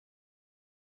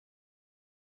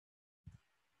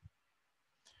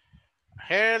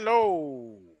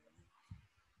Hello.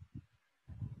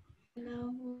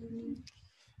 Hello.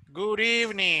 Good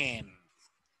evening.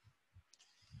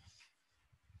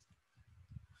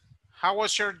 How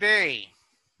was your day?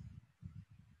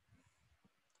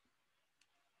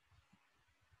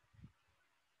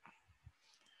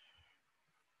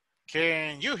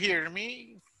 Can you hear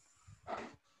me?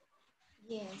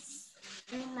 Yes.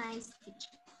 Very nice teacher.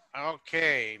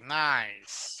 Okay,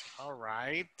 nice. All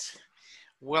right.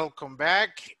 Welcome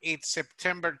back. It's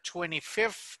September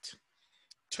 25th,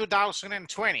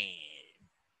 2020.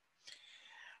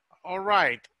 All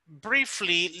right.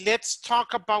 Briefly, let's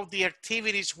talk about the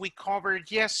activities we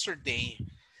covered yesterday.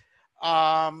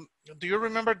 Do you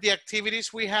remember the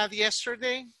activities we had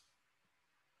yesterday?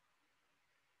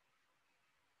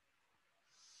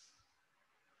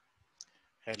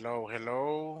 Hello,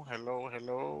 hello, hello,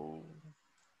 hello.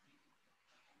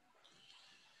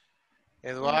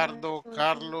 Eduardo,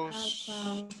 Carlos.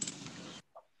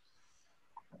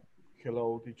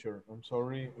 Hello, teacher. I'm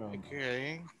sorry.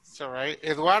 Okay, it's all right.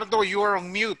 Eduardo, you are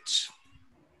on mute.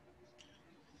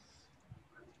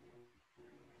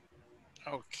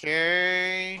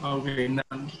 Okay. Okay, now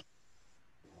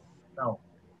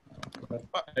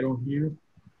I don't hear.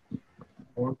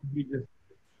 I want to hear this.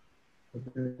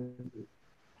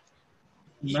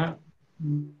 Now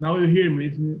you hear me,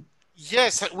 isn't it?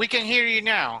 Yes, we can hear you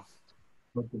now.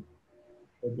 Okay.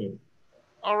 Okay.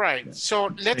 All right, so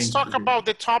let's talk about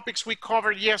the topics we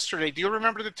covered yesterday. Do you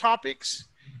remember the topics?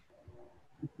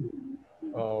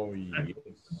 Oh, yes.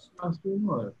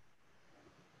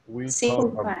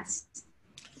 Simple past.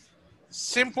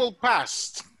 Simple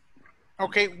past.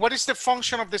 Okay, what is the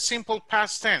function of the simple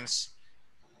past tense?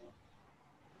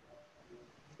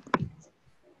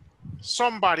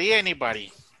 Somebody,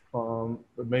 anybody.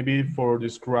 Maybe for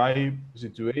describe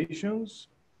situations.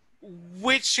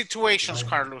 Which situations,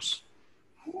 Carlos?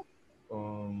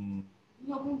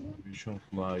 Situations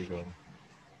like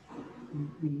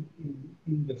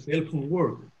in the cell phone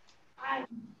work.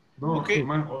 No, okay.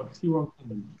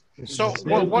 So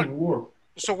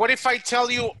what if I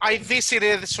tell you I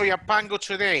visited Soyapango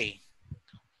today?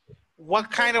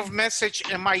 What kind of message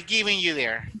am I giving you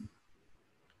there?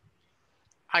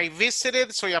 I visited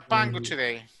Soyapango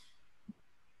today.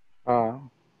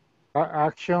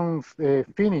 Actions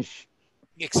finished.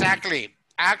 Exactly.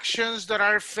 Actions that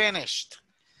are finished.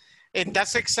 And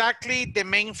that's exactly the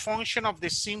main function of the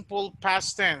simple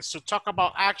past tense, to talk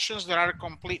about actions that are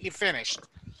completely finished.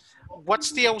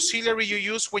 What's the auxiliary you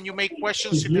use when you make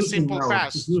questions in the simple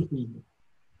past?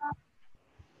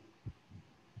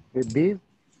 The bid.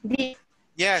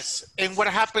 Yes. And what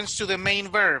happens to the main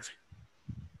verb?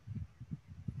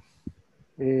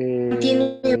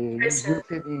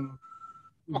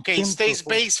 Okay, stays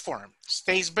base form.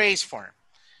 Stays base form.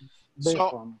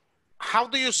 So, how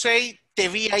do you say te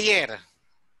vi ayer?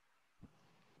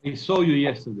 I saw you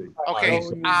yesterday. Okay,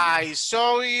 I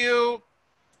saw you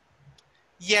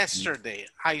yesterday.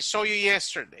 I saw you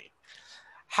yesterday.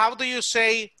 How do you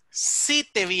say sí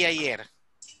te vi ayer?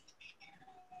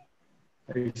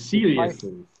 I see you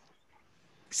yesterday.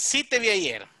 Sí te vi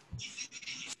ayer.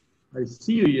 I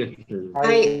see you yesterday.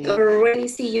 I already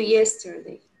see you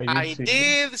yesterday. I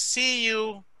did see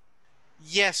you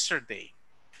yesterday.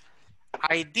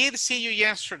 I did see you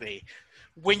yesterday.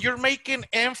 When you're making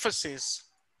emphasis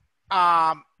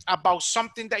about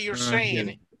something that you're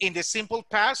saying in the simple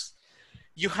past,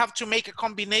 you have to make a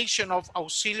combination of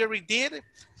auxiliary did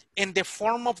and the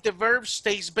form of the verb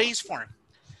stays base form.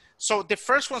 So the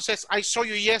first one says, I saw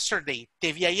you yesterday,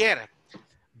 te vi ayer.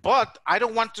 But I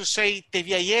don't want to say te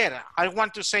vi ayer. I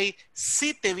want to say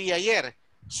sí te vi ayer.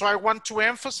 So I want to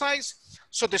emphasize,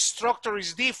 so the structure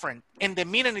is different and the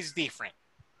meaning is different.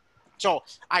 So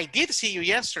I did see you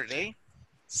yesterday,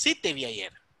 sí te vi ayer.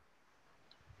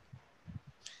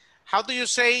 How do you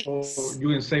say? You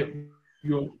can say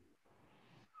you.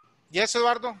 Yes,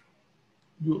 Eduardo.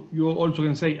 You also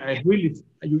can say I really.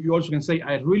 You also can say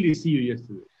I really see you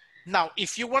yesterday. Now,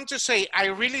 if you want to say I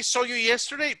really saw you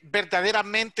yesterday,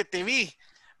 verdaderamente te vi,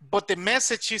 but the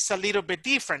message is a little bit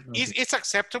different. Okay. It's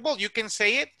acceptable. You can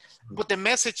say it, but the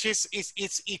message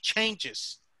it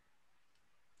changes.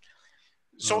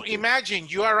 So okay. Imagine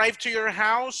you arrive to your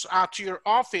house, to your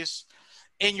office,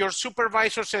 and your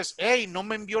supervisor says, hey, no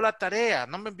me envió la tarea,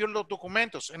 no me envió los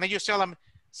documentos. And then you tell them,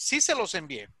 sí se los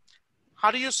envié. How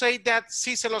do you say that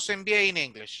sí se los envié in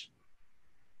English?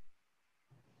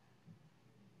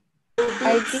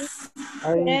 I did.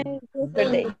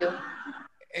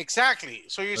 Exactly.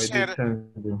 So you said,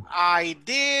 I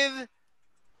did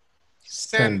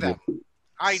send them.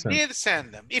 I did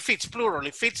send them. If it's plural,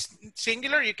 if it's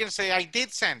singular, you can say, I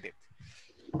did send it.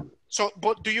 So,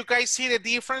 but do you guys see the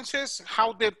differences?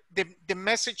 How the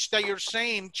message that you're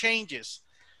saying changes.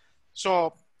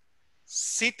 So,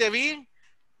 sí te vi,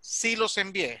 sí los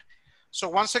envié. So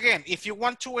once again, if you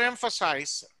want to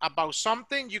emphasize about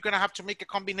something, you're gonna have to make a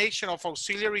combination of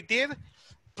auxiliary did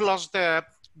plus the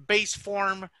base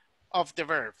form of the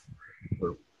verb.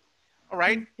 All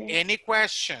right, Okay. any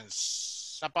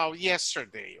questions about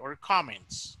yesterday or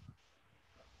comments?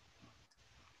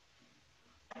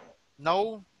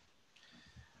 No?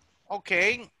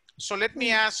 Okay, so let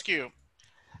me ask you,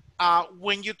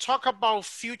 when you talk about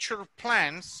future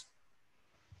plans,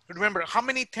 remember, how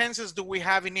many tenses do we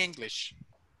have in English?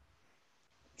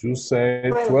 You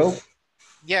said 12?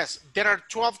 Yes, there are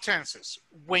 12 tenses.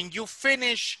 When you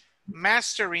finish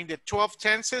mastering the 12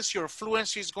 tenses, your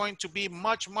fluency is going to be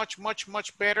much, much, much,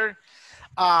 much better.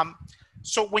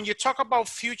 So when you talk about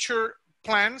future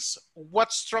plans,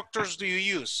 what structures do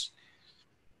you use?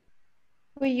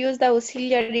 We use the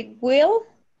auxiliary will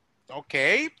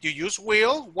Okay, you use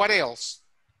will. What else?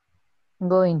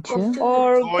 Going to.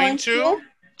 or Going to.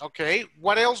 Okay,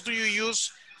 what else do you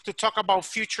use to talk about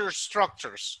future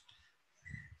structures?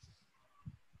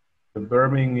 The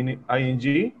verb in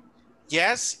ing?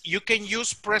 Yes, you can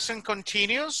use present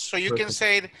continuous. So you can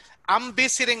Present. say, I'm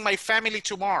visiting my family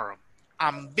tomorrow.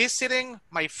 I'm visiting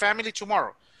my family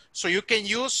tomorrow. So you can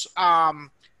use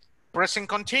present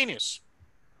continuous.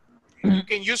 You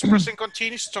can use present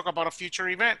continuous to talk about a future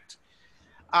event.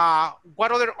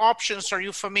 What other options are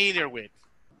you familiar with?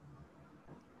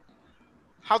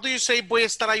 How do you say voy a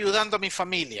estar ayudando a mi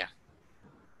familia?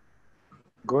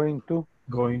 Going to.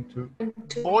 Going to.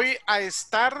 Voy a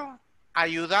estar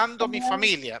ayudando a mi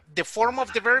familia. The form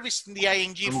of the verb is in the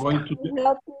ing form.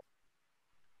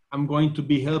 I'm going to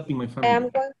be helping my family.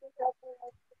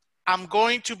 I'm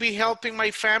going to be helping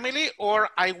my family, or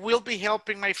I will be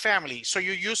helping my family. So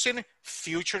you're using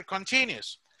future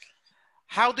continuous.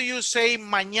 How do you say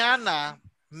mañana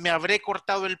me habré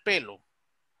cortado el pelo?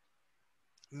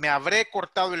 Me habré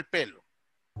cortado el pelo.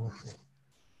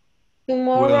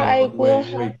 tomorrow I will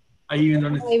wait. I even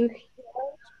don't. have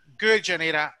Good,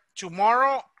 Janira.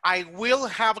 Tomorrow I will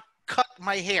have cut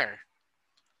my hair.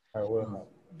 I will have.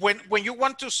 When you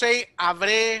want to say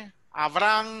habré,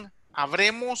 habrán,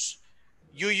 habremos,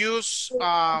 you use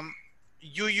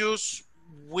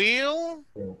will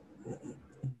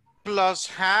plus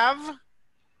have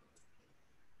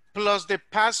plus the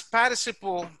past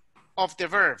participle of the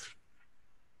verb.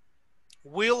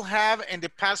 Will have and the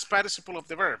past participle of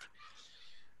the verb.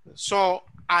 So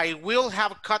I will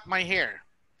have cut my hair.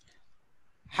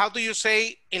 How do you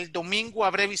say el domingo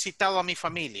habré visitado a mi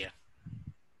familia?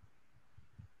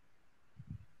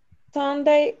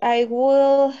 Sunday I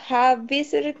will have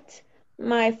visited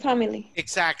my family.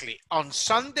 Exactly. On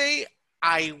Sunday,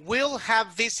 I will have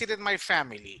visited my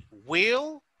family.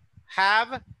 Will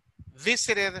have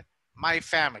visited my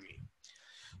family.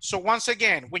 So once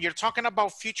again, when you're talking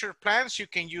about future plans, you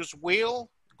can use will,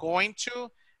 going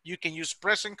to, you can use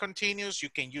present continuous, you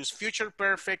can use future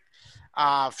perfect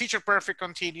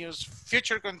continuous,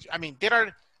 there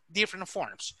are different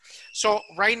forms. So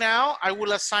right now, I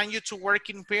will assign you to work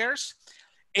in pairs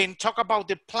and talk about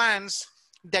the plans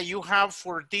that you have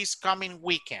for this coming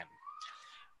weekend.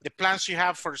 The plans you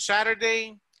have for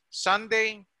Saturday,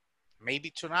 Sunday, maybe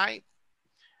tonight,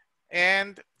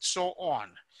 and so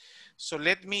on. So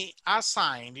let me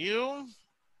assign you.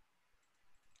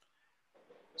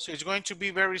 So it's going to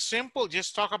be very simple.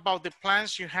 Just talk about the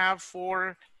plans you have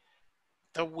for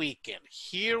the weekend.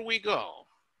 Here we go.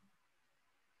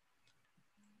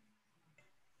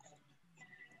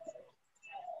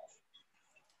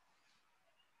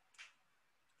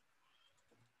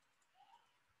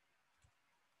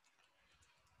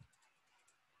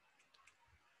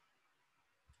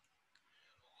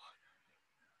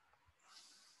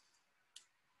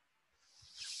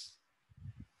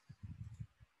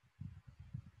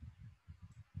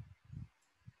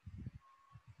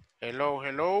 Hello,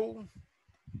 hello.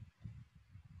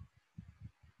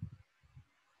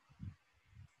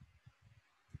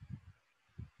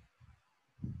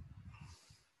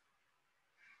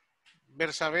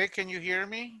 Bersabe, can you hear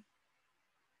me?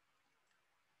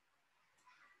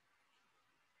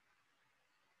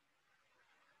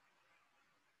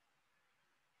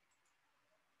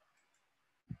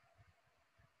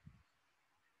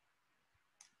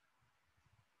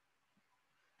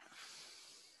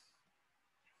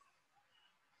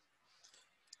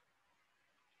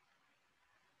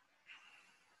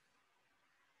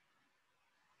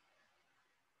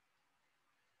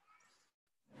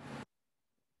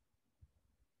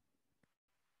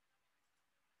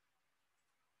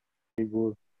 Very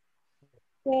good.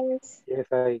 Yes. Yes,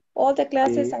 All the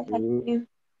classes I have I been.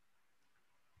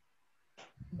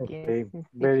 Yes, okay, it's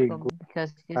very difficult good.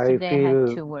 because I yesterday I had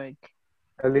feel to work.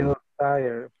 a little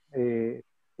tired.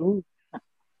 Too.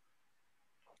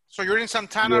 So you're in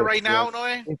Santana Yes, right yes. now,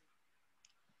 Noe?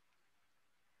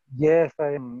 Yes,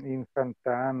 I am in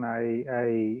Santana.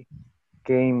 I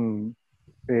came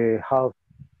half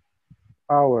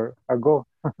hour ago.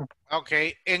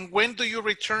 Okay. And when do you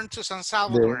return to San The,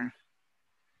 Salvador?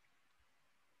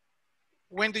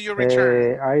 When do you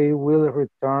return? I will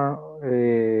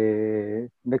return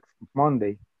next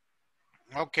Monday.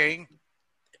 Okay.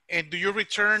 And do you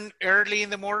return early in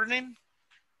the morning?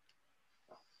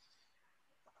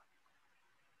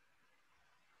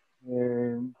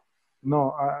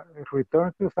 No, I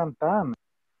return to Santana.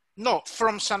 No,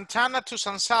 from Santana to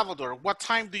San Salvador. What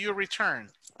time do you return?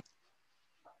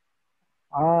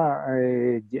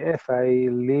 Yes, I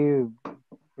leave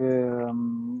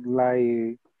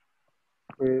like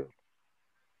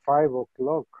 5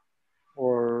 o'clock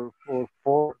or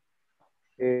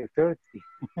 4:30.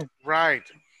 Right,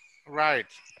 right.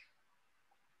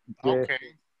 Yes,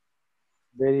 Okay.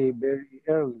 very very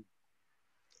early.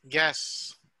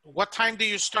 Yes. What time do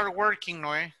you start working,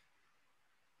 Noe?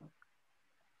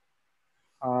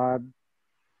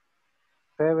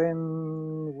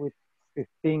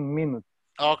 7:15,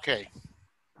 Okay.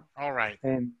 All right.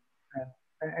 and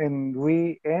and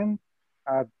we end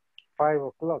at 5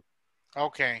 o'clock.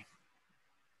 Okay.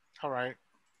 All right.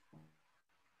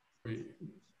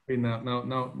 Okay,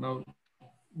 now,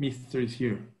 Mr. is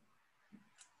here.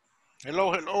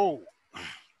 Hello, hello.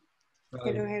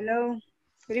 Hello, hello.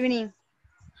 Good evening.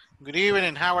 Good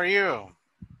evening. How are you?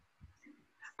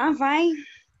 I'm fine.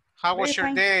 How Very was your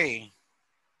fine. day?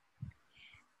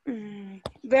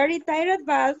 Very tired,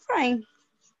 but fine.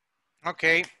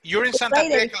 Okay. You're in It's Santa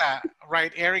Friday. Tecla,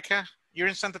 right, Erica? You're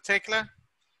in Santa Tecla?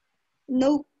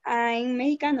 No, I'm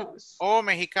Mexicanos. Oh,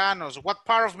 Mexicanos. What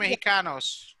part of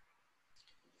Mexicanos?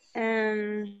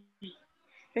 Um,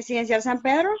 Residencial San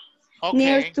Pedro,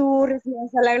 near Okay. to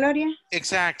Residencial La Gloria.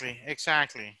 Exactly,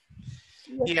 exactly.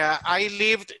 Yes. Yeah, I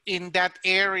lived in that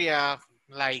area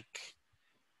like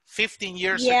 15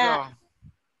 years Yeah, ago.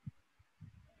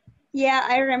 yeah,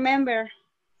 I remember.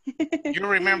 You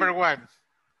remember what?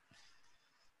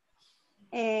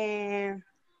 Uh,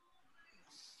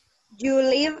 you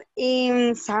live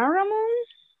in San Ramon, I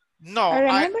No,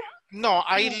 remember. I No.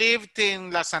 lived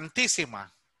in La Santísima.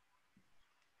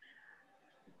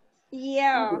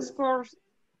 Yeah, of course.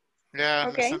 Yeah,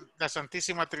 Okay. La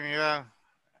Santísima Trinidad.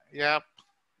 Yep.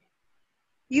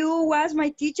 You was my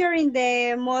teacher in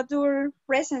the module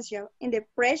presential,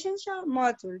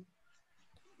 module.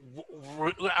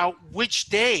 Which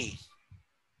day?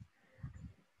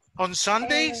 On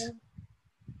Sundays? Uh,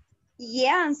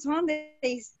 yeah, on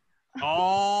Sundays.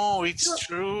 Oh, it's You,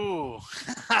 true.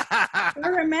 you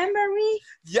remember me?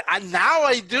 Yeah, now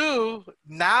I do.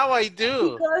 Now I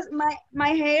do. Because my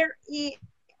hair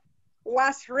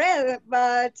was red,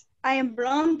 but I am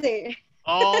blonde.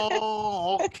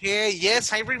 Oh, okay.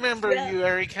 Yes, I remember Yeah. you,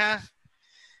 Erica.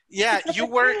 Yeah, you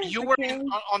were Okay.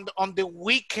 on the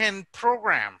weekend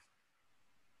program.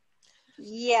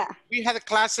 Yeah. We had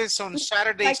classes on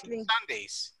Saturdays and Exactly.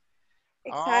 Sundays.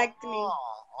 Exactly.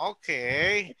 Oh,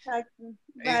 okay. Exactly.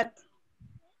 Eh, But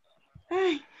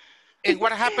ah, And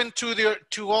what happened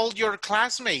to all your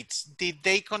classmates? Did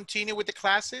they continue with the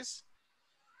classes?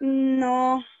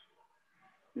 no,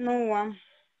 no one.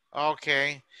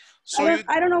 Okay. So you,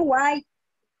 I don't know why.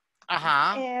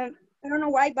 uh-huh. I don't know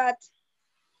why, but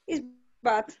it's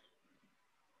bad.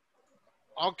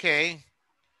 Okay.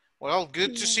 Well,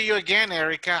 good to Yeah. see you again,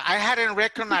 Erica. I hadn't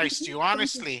recognized you, Thank you.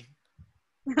 honestly.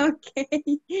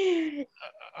 Okay.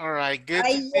 All right, good to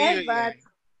I see you yes, but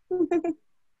again.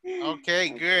 Okay,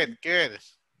 good, okay. good.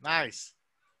 Nice.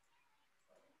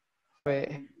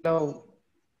 Hello,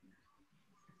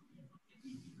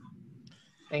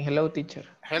 and hello, teacher.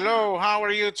 Hello, how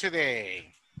are you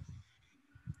today?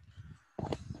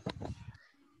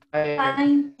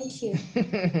 Fine, thank you.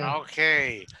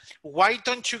 Okay. Why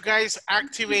don't you guys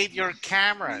activate your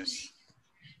cameras?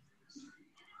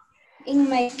 In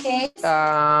my case,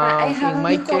 I have In a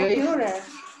my new case, computer.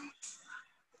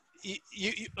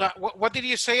 What did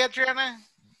you say, Adriana?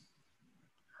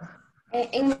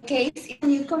 In my case, it's a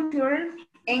new computer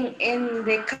and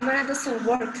the camera doesn't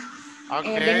work. And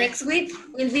the Okay, next week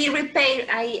will be repaired,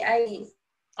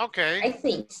 okay. I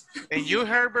think. And you,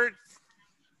 Herbert?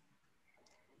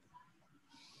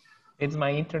 it's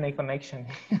my internet connection.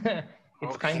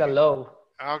 It's kind Okay, of low.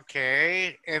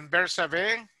 okay. And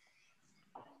Bersabe?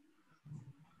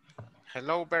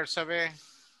 Hello, Bersabe.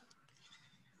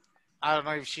 I don't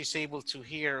know if she's able to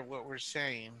hear what we're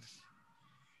saying.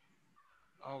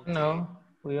 Okay. No,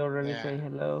 we already Yeah. say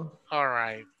hello. All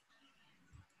right.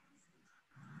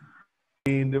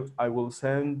 I will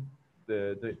send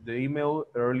the email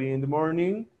early in the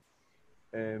morning,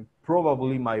 and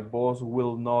probably my boss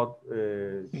will not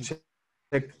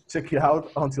check it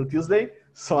out until Tuesday.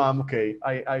 So I'm okay.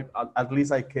 At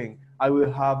least I can. I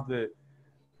will have the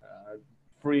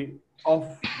free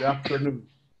off the afternoon.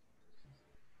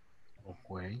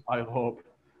 Okay. I hope.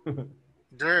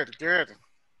 Good, good.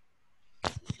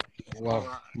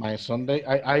 Well, my Sunday,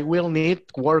 I will need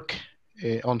work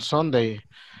on Sunday.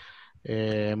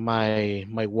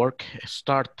 My work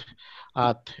start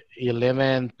at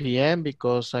 11 p.m.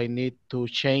 because I need to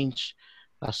change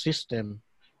a system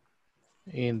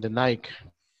in the night.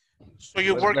 So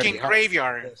you're Was very working hard.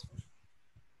 graveyard.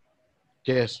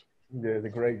 Yes. The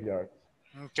graveyard.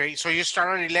 Okay, so you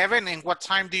start at 11, and what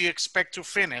time do you expect to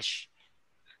finish?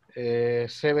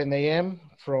 7 a.m.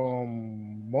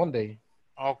 from Monday.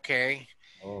 Okay.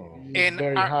 Oh. It's And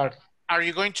very hard. are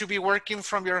you going to be working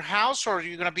from your house, or are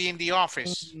you going to be in the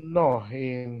office? No,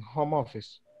 in home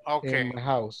office. Okay. In my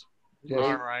house. Yes.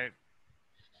 All right.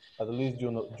 At least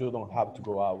you don't have to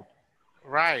go out.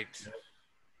 Right.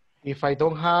 If I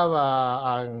don't have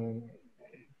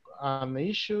an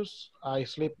issues, I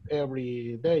sleep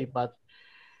every day. But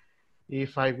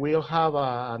if I will have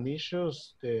an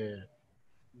issues, the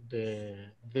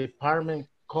department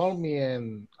call me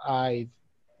and I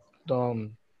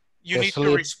don't You need to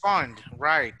sleep. respond.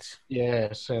 Right.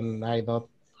 Yes, and I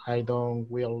don't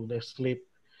will sleep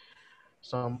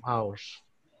some hours.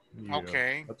 Yeah.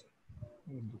 Okay. That's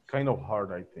kind of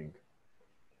hard, I think.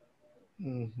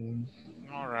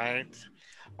 Mm-hmm. All right.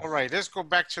 All right. Let's go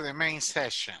back to the main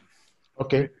session.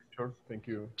 Okay. Sure. Thank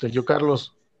you. Thank you,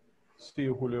 Carlos. See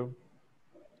you, Julio.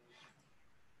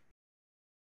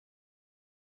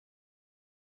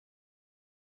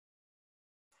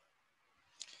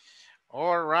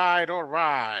 All right. All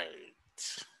right.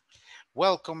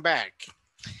 Welcome back.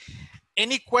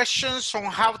 Any questions on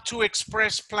how to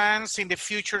express plans in the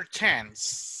future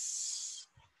tense?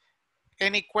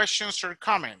 Any questions or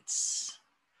comments?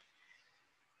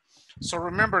 So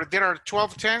remember, there are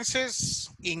 12 tenses,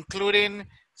 including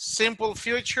simple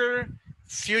future,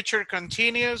 future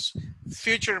continuous,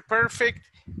 future perfect,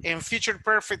 and future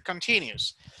perfect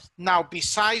continuous. Now,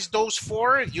 besides those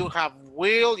four, you have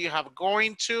will, you have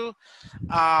going to.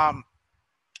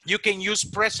 You can use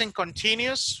present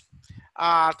continuous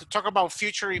to talk about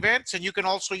future events, and you can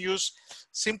also use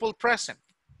simple present.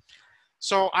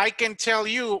 So I can tell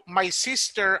you, my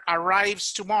sister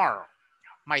arrives tomorrow.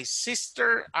 My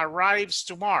sister arrives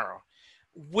tomorrow.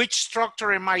 Which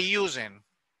structure am I using?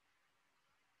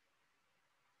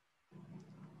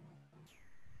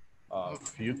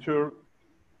 Future.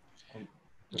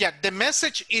 Yeah, the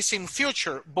message is in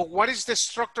future, but what is the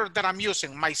structure that I'm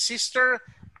using? My sister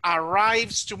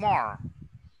arrives tomorrow.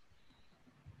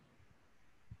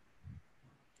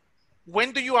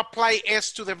 When do you apply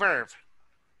S to the verb?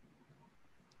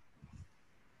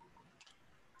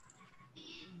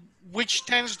 Which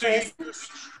tense do you use?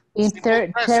 In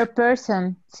third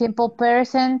person, simple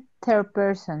person, third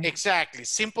person. Exactly,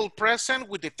 simple present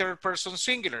with the third person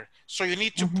singular. So you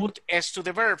need to put S to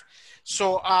the verb.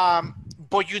 So,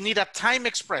 but you need a time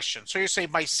expression. So you say,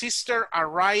 my sister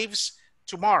arrives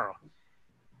tomorrow.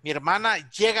 Mi hermana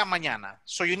llega mañana.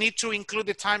 So you need to include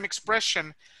the time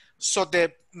expression so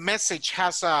the message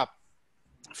has a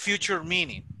future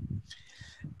meaning.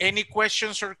 Any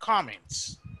questions or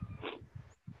comments?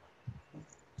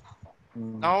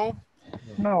 No?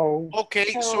 No.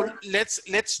 Okay, so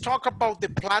let's talk about the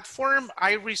platform.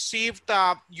 I received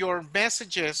your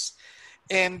messages,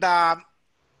 and I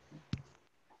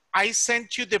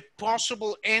sent you the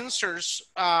possible answers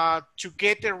to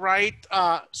get the right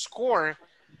score.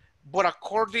 But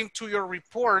according to your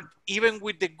report, even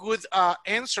with the good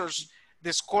answers,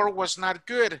 the score was not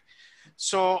good.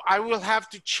 So I will have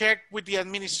to check with the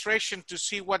administration to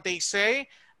see what they say,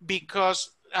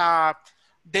 because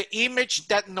the image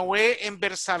that Noé and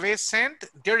Bersabe sent,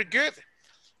 they're good.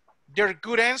 They're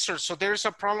good answers. So there's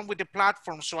a problem with the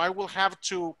platform. So I will have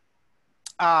to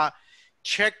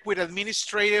check with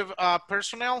administrative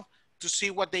personnel to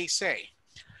see what they say.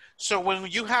 So when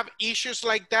you have issues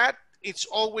like that, it's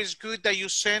always good that you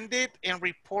send it and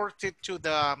report it to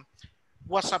the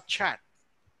WhatsApp chat.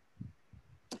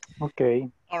 Okay.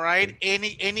 All right.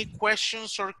 Any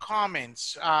questions or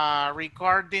comments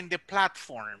regarding the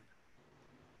platform?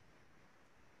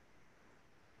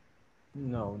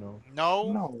 No.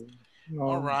 No? No.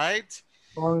 All right.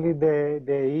 Only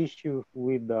the issue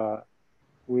with the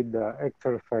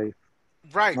exercise.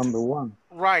 Right. Number one.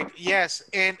 Right, yes,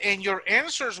 and your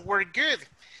answers were good.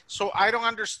 So I don't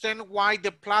understand why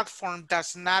the platform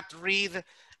does not read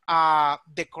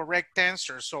the correct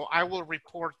answer. So I will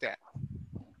report that.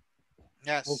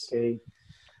 Yes. Okay.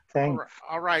 Thanks.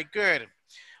 All right, good.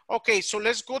 Okay, so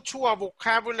let's go to a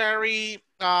vocabulary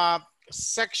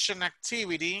section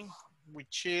activity,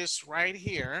 which is right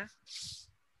here.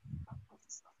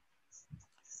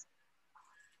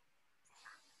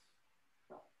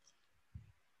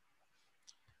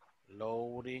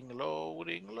 Loading,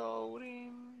 loading,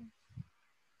 loading.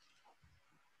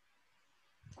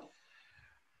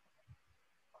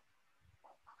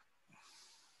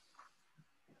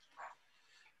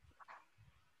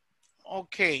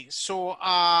 Okay, so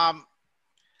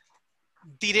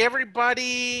did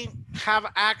everybody have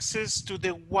access to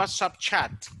the WhatsApp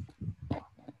chat?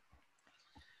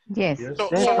 Yes. Yes. So,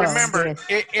 Yes, so sir. remember,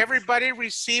 Yes. everybody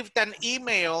received an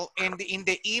email, and in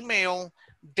the email,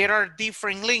 there are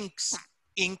different links,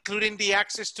 including the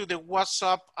access to the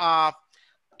WhatsApp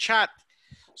chat.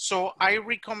 So I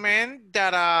recommend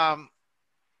that,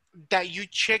 that you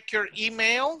check your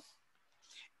email,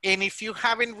 and if you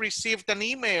haven't received an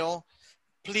email,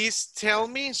 please tell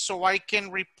me so I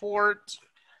can report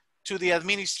to the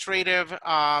administrative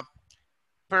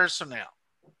personnel.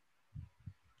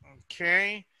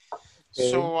 Okay.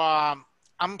 So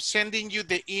I'm sending you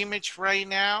the image right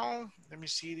now. Let me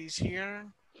see this here.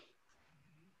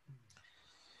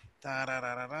 Da, da,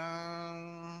 da, da,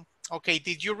 da. Okay,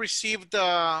 did you receive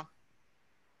the...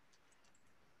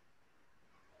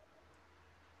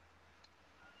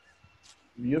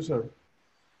 User.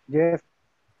 Yes,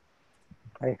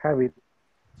 I have it.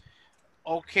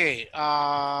 Okay.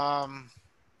 Let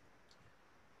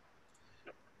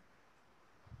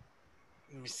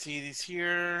me see this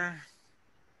here.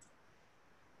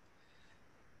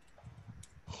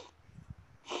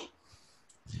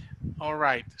 All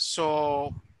right.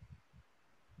 So,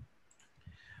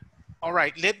 all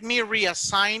right. Let me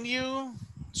reassign you.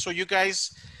 So you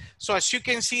guys, so as you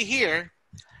can see here,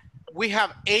 we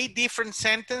have 8 different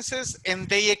sentences and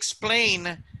they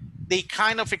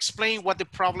kind of explain what the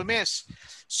problem is.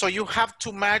 So you have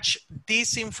to match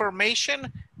this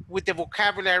information with the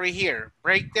vocabulary here.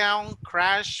 Breakdown,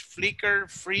 crash, flicker,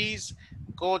 freeze,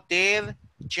 go dead,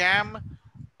 jam,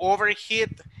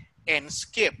 overheat, and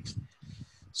skip.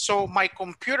 So my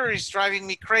computer is driving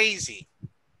me crazy.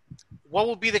 What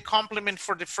will be the complement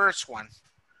for the first one?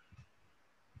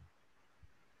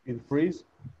 In freeze.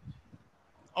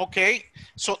 Okay,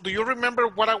 so do you remember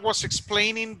what I was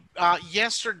explaining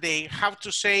yesterday? How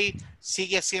to say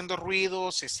sigue haciendo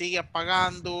ruido, se sigue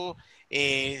apagando,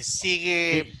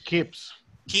 sigue...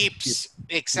 Keeps,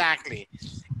 exactly.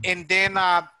 And then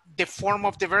the form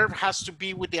of the verb has to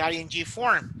be with the ing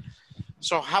form.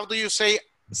 So how do you say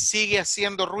sigue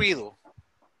haciendo ruido?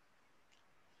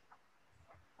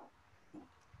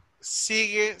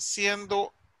 Sigue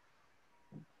haciendo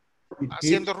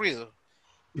ruido.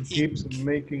 It keeps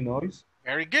making noise.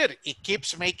 Very good. It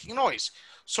keeps making noise.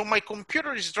 So my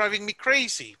computer is driving me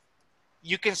crazy.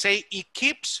 You can say it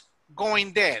keeps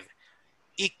going dead.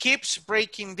 It keeps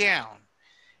breaking down.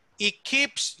 It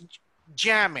keeps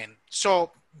jamming.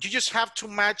 So you just have to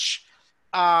match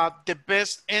the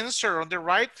best answer on the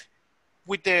right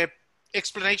with the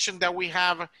explanation that we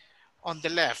have on the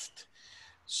left.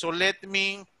 So let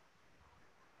me,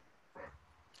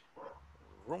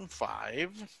 room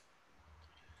 5.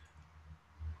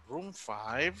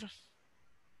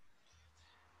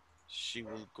 She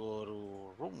will go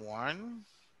to room 1.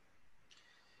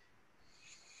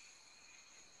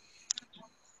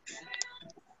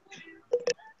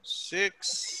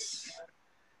 Six,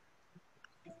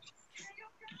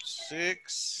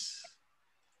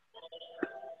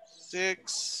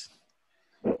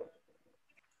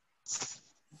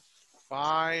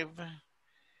 5,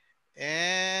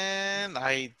 and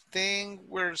I think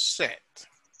we're set.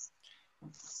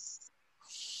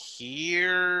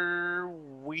 Here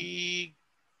we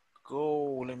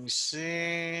go. Let me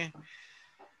see.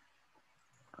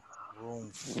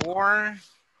 Room 4.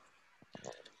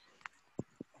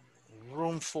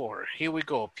 Room 4. Here we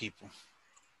go, people.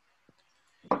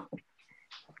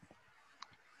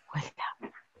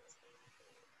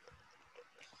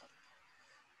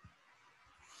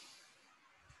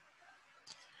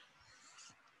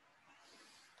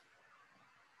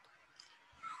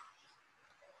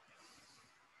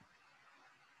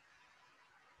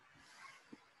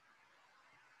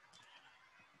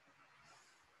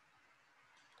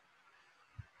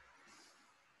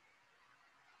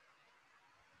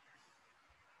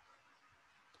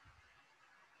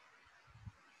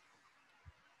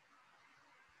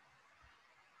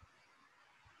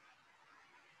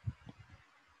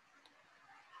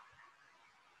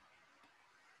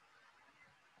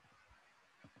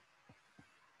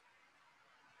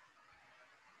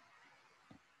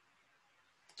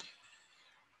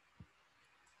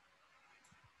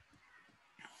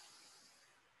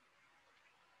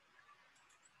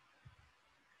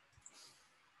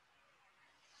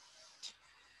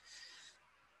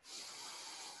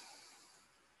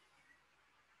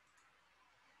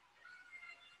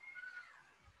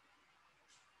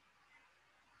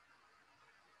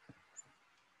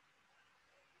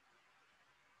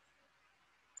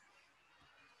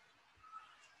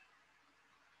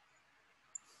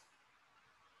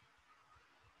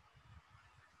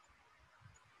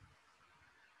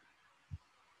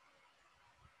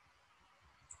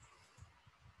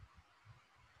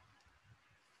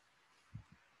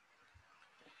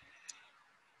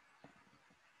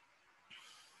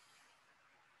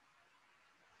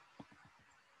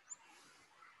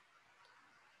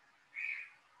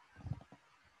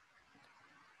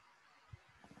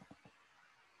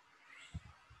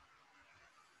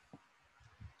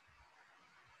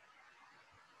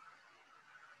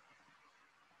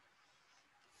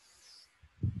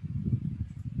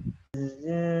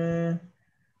 Those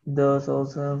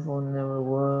also phone never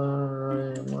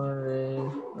work.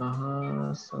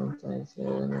 Sometimes.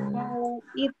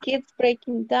 It keeps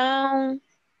breaking down.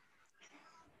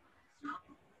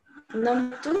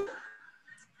 Number 2,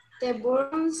 the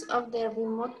buttons of the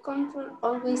remote control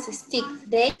always stick.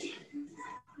 They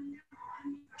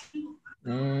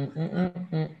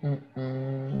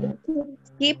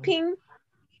Skipping.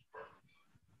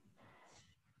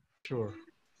 Sure.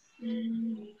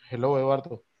 Hello,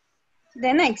 Eduardo.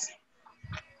 The next.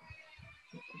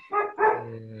 Uh,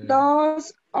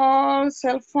 Those all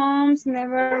cell phones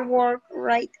never work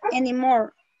right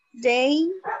anymore. They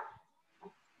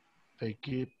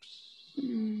keep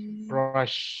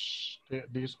crash.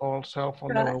 These old cell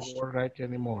phone never crash. work right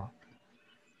anymore.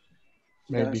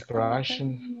 Maybe Those all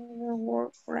crashing. never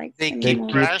work right They keep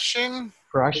anymore. crashing,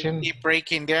 Crashing. keep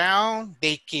breaking down,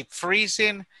 they keep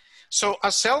freezing. So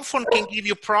a cell phone can give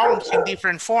you problems in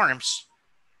different forms,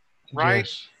 right?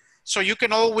 Yes. So you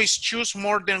can always choose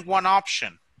more than one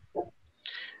option.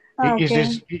 Okay.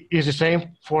 Is the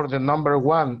same for the number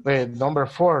 1, number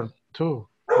 4 too?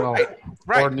 No.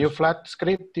 Right. Or new flat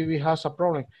script TV has a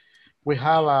problem. We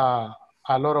have a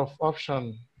lot of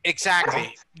options.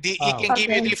 Exactly. It can give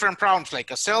you Okay. different problems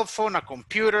like a cell phone, a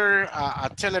computer, a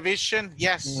television.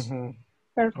 Yes.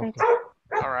 Perfect.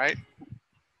 All right.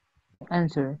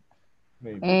 Answer.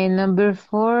 Maybe. And number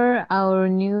 4, our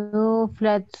new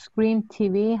flat screen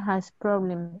TV has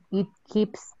problem. It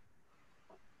keeps.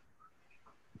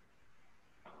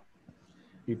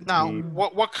 Now,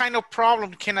 what kind of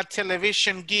problem can a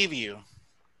television give you?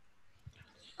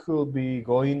 Could be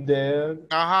going there.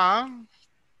 Uh-huh.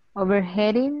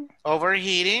 Overheating.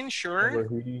 Overheating, sure.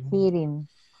 Overheating. Heating.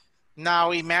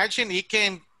 Now imagine it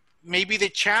can, maybe the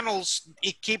channels,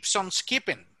 it keeps on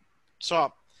skipping.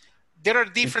 So there are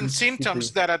different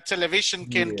symptoms that a television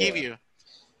can give you.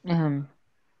 Yeah.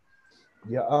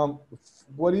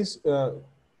 What is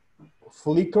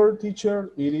flicker,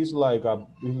 teacher? It is like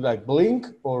blink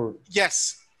or?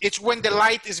 Yes, it's when the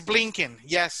light is blinking.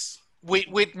 Yes,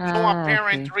 with no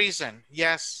apparent reason.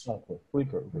 Yes. Okay,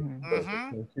 flicker. Okay.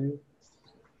 Mm-hmm. Thank you.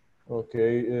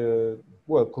 Okay.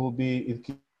 Well, could be it.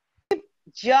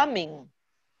 Jamming.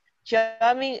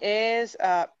 Jamming es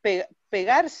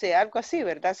pegarse, algo así,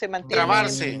 ¿verdad? Se mantiene.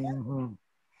 Trabarse.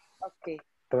 Okay.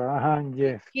 Trabajan,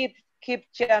 yes.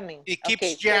 Keep jamming. It keeps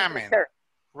okay, jamming. Thank you,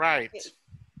 right.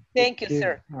 Thank you,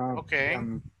 sir. Okay.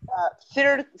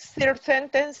 Third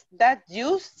sentence, that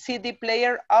used CD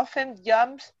player often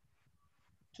jumps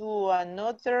to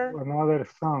another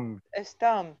song.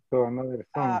 song. To another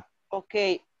song.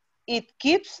 Okay. It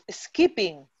keeps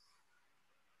skipping.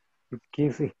 It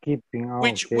keeps skipping.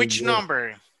 Which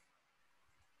number?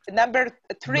 Number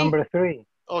 3. Number 3.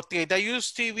 Okay, the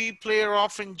used TV player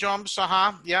often jumps,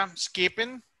 yeah,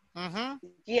 skipping.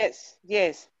 Yes.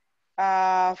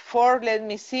 4, let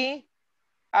me see.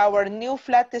 Our new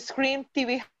flat screen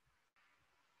TV.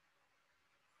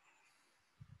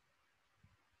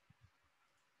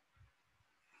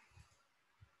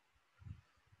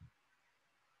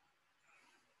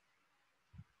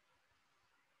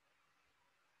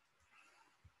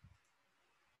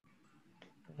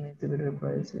 Need to be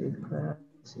replaced with class.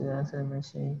 She has a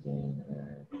machine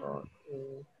called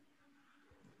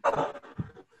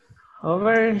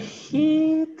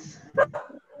overheat.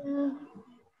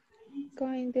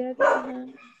 Going there.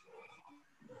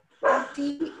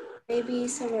 Maybe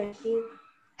it's over here.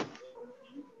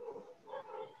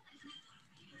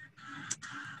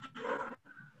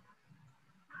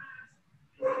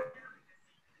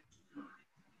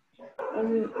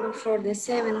 For the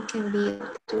 7 can be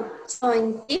up to. So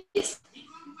in this,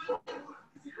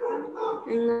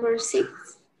 and number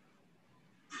 6.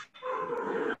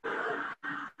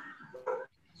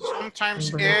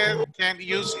 Sometimes Ed can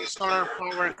use a solar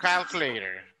power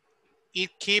calculator. It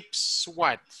keeps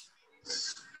what?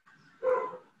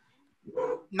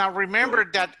 Now remember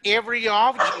that every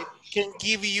object can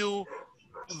give you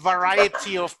a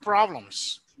variety of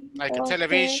problems, like a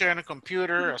television, a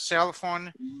computer, a cell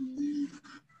phone.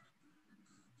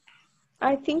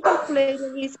 I think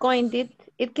calculator is going dead.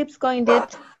 It keeps going dead.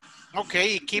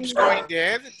 Okay, it keeps going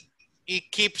dead. It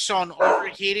keeps on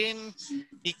overheating.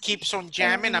 It keeps on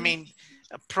jamming. I mean,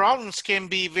 problems can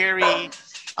be very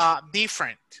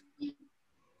different.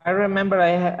 I remember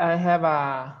I have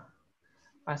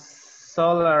a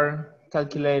solar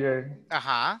calculator.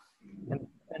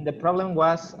 And the problem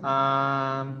was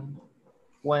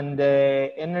when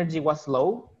the energy was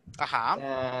low,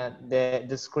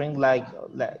 the screen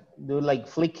like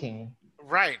flicking.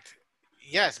 Right.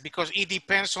 Yes, because it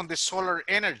depends on the solar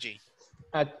energy.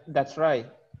 That's right.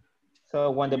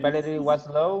 So when the battery was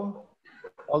low,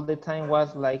 all the time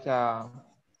was like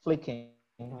flicking.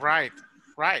 Right,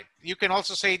 right. You can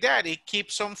also say that. It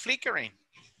keeps on flickering.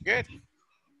 Good.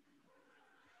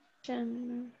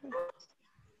 Seven.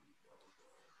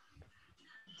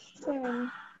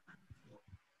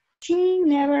 She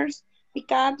never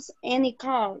picks any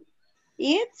call.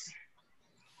 It's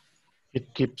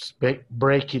It keeps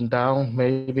breaking down,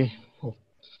 maybe. Oh,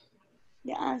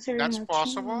 the answer is That's machine.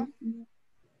 possible.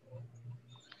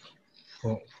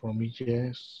 for me,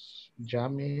 yes.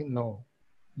 Jamming, no.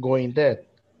 Going dead.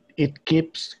 It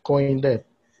keeps going dead.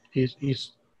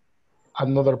 Is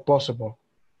another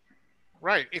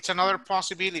Right. It's another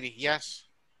possibility. Yes.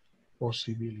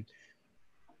 possibility.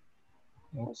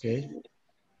 Okay,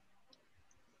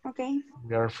 Okay.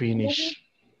 we are finished.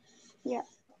 Yeah.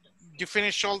 You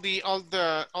finish all the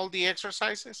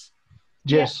exercises?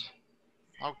 Yeah. Yes.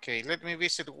 Okay, let me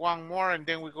visit one more and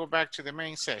then we go back to the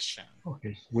main session.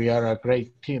 Okay, we are a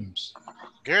great teams.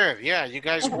 Good. Yeah, you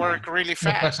guys work really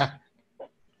fast.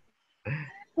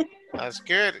 That's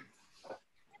good.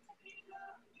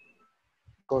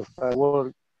 Because I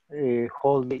work a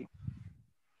whole day.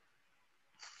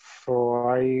 So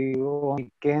I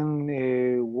only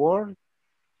can work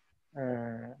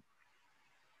uh,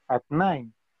 at night.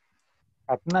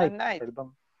 At At night, night.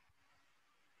 pardon.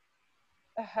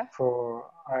 Uh-huh. So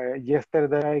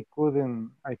yesterday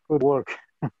I could work.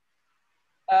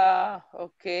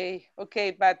 Okay,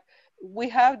 okay, but we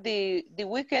have the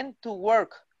weekend to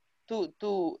work,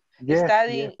 to Yes,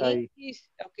 studying yes, English.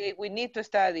 Okay, we need to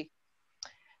study.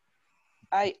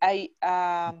 I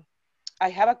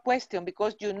have a question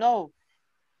because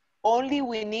only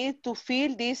we need to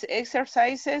fill these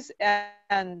exercises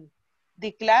and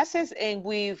the classes, and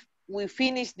we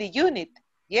finish the unit.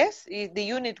 Yes, the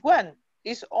unit 1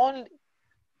 is only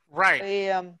Right.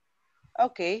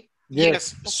 Okay. yes.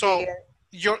 Yes. So Okay.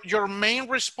 your main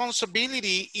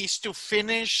responsibility is to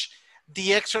finish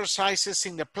the exercises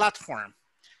in the platform.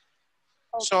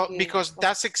 So Okay. because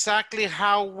that's exactly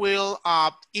how will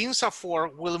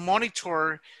INSAFOR will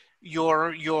monitor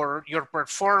your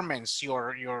performance,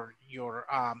 your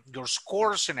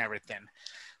scores and everything.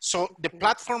 So the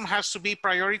platform has to be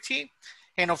priority,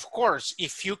 and of course,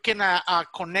 if you can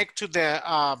connect to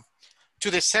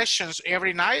the sessions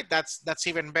every night, that's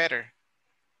even better.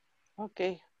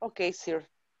 Okay. Okay, sir.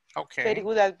 Very Okay.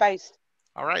 good advice.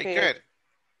 All right. Okay. Good.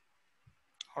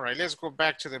 All right. Let's go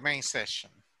back to the main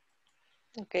session.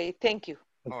 Okay. Thank you.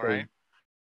 All Okay. right.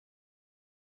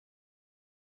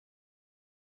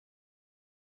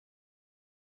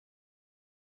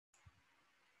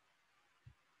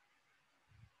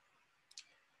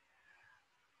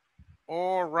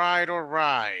 All right. All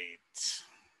right.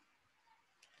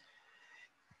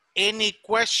 Any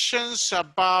questions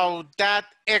about that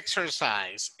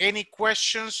exercise? Any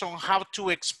questions on how to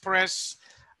express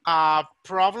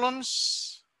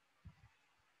problems?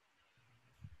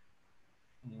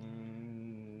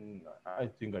 I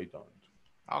think I don't.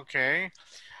 Okay.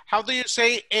 How do you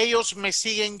say ellos me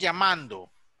siguen llamando?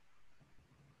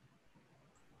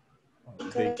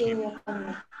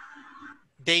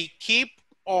 They keep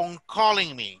on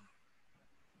calling me.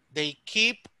 They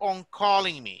keep on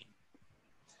calling me.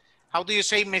 How do you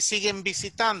say me siguen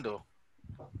visitando?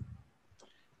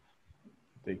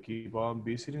 They keep on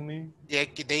visiting me. They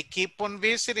keep on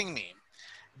visiting me.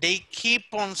 They keep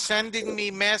on sending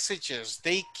me messages.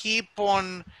 They keep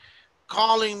on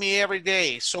calling me every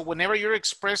day. So whenever you're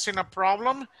expressing a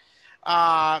problem,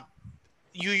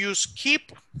 you use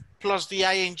keep plus the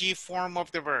ing form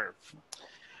of the verb.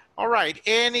 All right,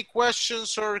 any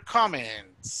questions or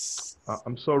comments?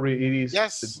 I'm sorry, it is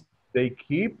Yes. they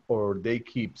keep or they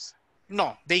keeps?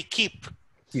 No, they keep.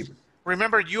 Keep.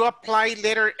 Remember, you apply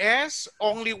letter S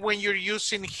only when you're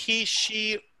using he,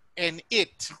 she, and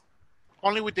it.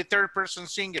 Only with the third person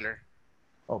singular.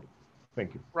 Oh,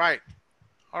 thank you. Right.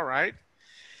 All right.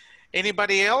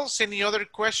 Anybody else? Any other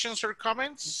questions or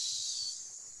comments?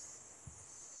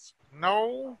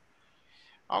 No?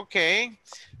 Okay.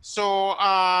 So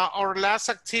our last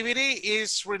activity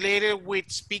is related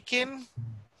with speaking.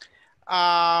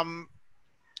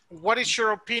 What is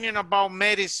your opinion about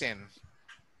medicine?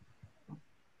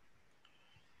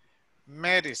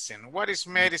 Medicine. What is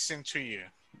medicine to you?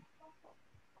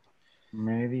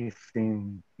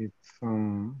 Medicine. It's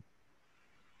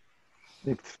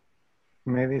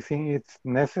medicine. It's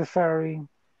necessary.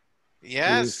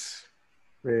 Yes.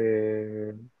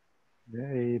 It's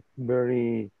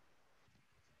very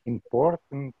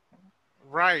important.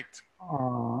 Right.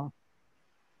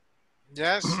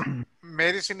 Yes,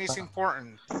 medicine is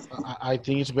important. I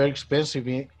think it's very expensive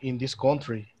in this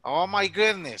country. Oh my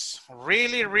goodness,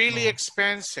 really, really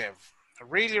expensive.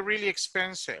 Really, really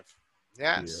expensive.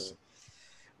 Yes.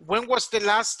 When was the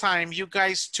last time you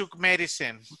guys took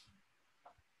medicine?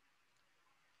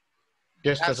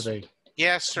 Yesterday.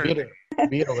 Yesterday.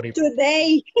 Viro grip.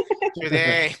 Today.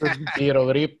 Today. Viro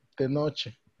grip de noche.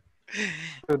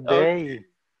 Today. Okay.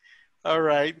 All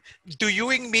right. Do you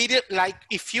immediately, like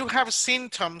if you have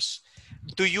symptoms,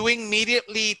 do you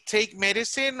immediately take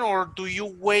medicine or do you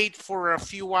wait for a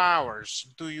few hours?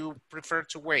 Do you prefer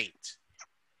to wait?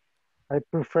 I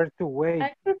prefer to wait.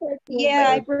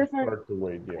 Yeah, I prefer. to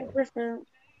wait, I yeah. prefer.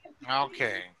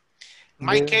 Okay.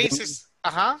 My case is,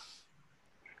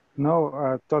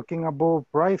 No, talking about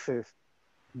prices,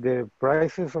 the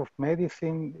prices of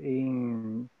medicine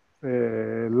in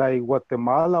like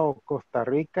Guatemala or Costa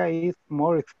Rica is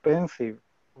more expensive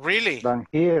Really? than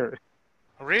here.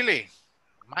 Really?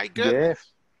 My Yes,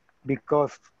 goodness.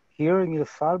 because here in El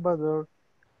Salvador,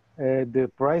 the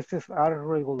prices are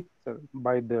regulated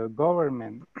by the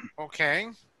government. Okay.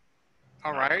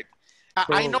 All right.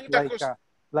 I know So that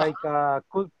like a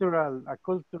cultural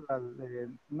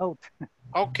note.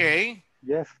 okay.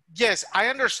 Yes. Yes, I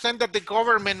understand that the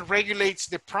government regulates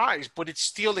the price, but it's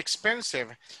still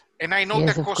expensive. And I know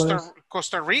Yes, that of course.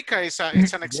 Costa Rica is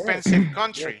it's an Yes. expensive Yes.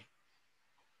 country.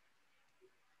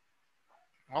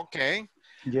 Okay.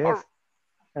 Yes.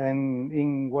 And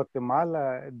in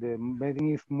Guatemala, the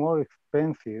medicine is more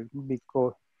expensive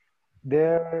because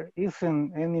there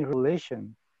isn't any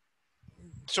relation.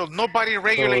 So nobody So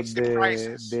regulates the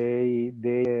prices.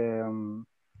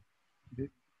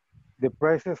 the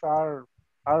prices are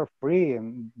free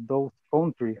in those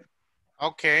countries.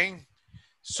 Okay.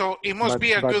 So it must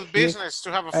be a But good here, business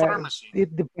to have a pharmacy.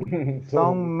 it depends.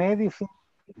 Some medicine.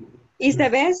 It's the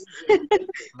best Yeah.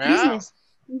 business.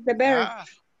 It's the better.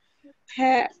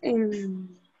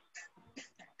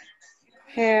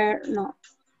 Yeah. No.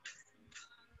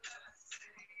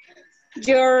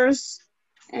 Yours,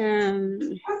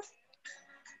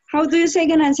 how do you say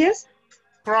ganancias?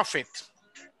 Profit.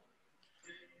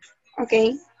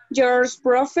 Okay. Yours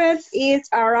profit is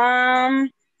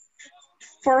around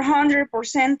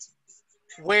 400%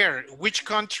 Where? Which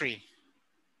country?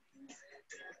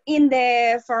 in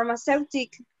the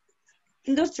pharmaceutical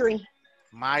industry.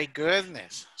 My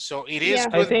goodness. So it is Yeah.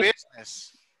 good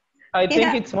business. I think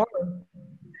Yeah. it's more.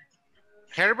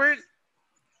 Herbert?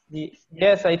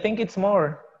 Yes, I think it's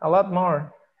more, a lot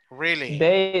more. Really?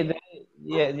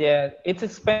 Yeah. It's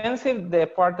expensive, the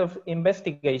part of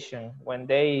investigation when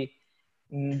they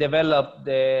develop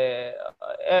the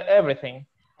everything.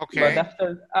 Okay. But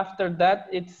after that,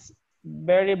 it's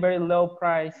very, very low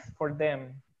price for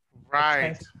them. Right.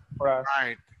 Expensive for us.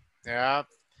 Right. Yeah.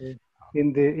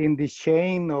 In the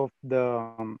chain of the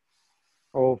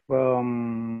no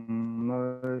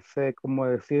sé cómo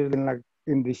decir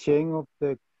in the chain of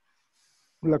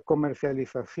la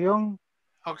comercialización.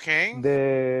 Okay.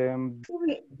 The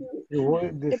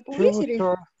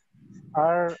distributors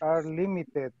are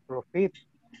limited profit.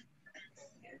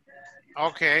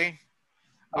 Okay.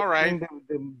 All I right. think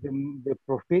the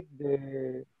profit,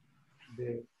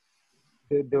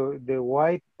 the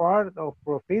white part of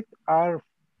profit are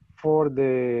for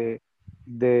the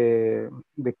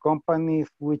companies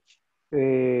which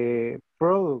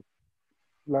produce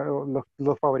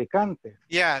los fabricantes.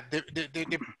 Yeah, the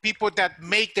people that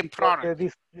make the product.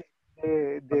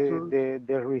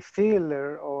 The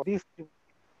reseller or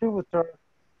distributor,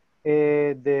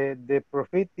 the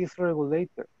profit is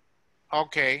regulated.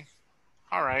 Okay.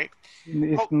 All right.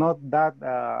 It's not that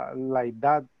like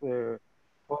that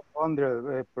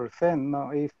 100%. No,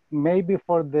 it's maybe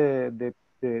for the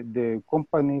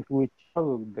companies which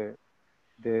produce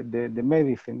the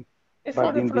medicine. It's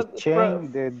But in the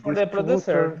chain, the for the distributor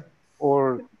producer.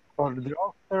 or the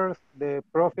doctors, the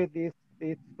profit is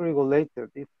regulated.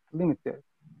 It's limited.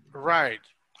 Right.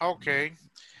 Okay.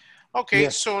 Okay.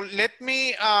 Yes. So let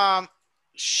me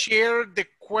share the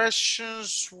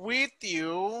questions with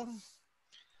you.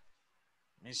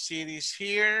 Let me see this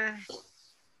here.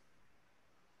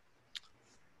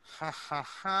 Ha ha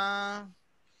ha.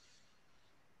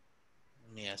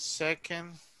 Give me a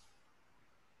second.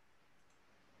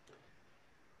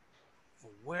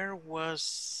 Where was...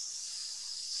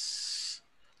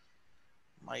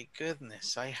 My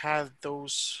goodness, I had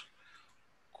those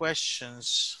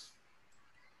questions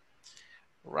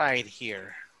right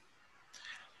here.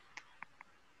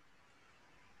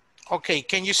 Okay,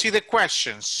 can you see the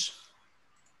questions?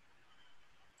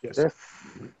 Yes.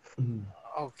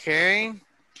 Okay.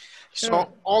 Sure.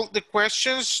 So all the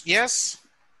questions, yes?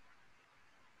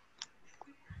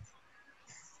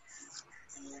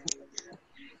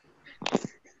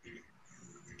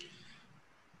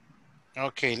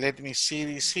 Okay, let me see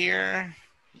this here.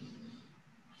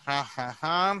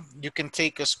 You can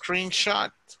take a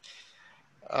screenshot.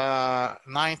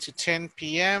 9 to 10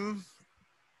 p.m.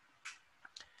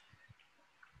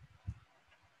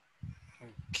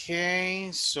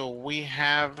 Okay, so we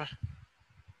have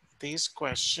these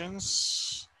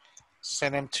questions.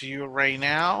 Send them to you right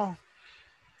now.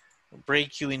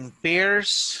 Break you in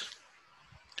pairs.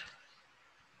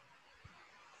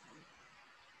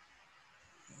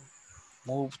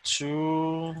 Move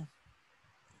to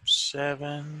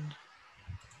 7,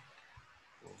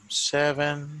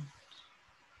 7,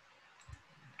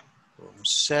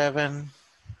 7.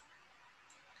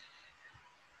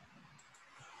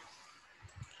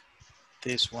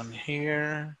 This one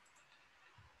here.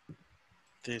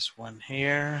 This one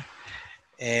here.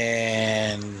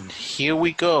 And here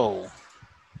we go.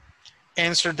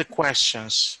 Answer the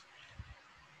questions.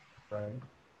 Right.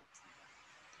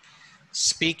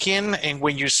 Speaking, and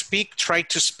when you speak, try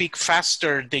to speak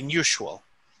faster than usual.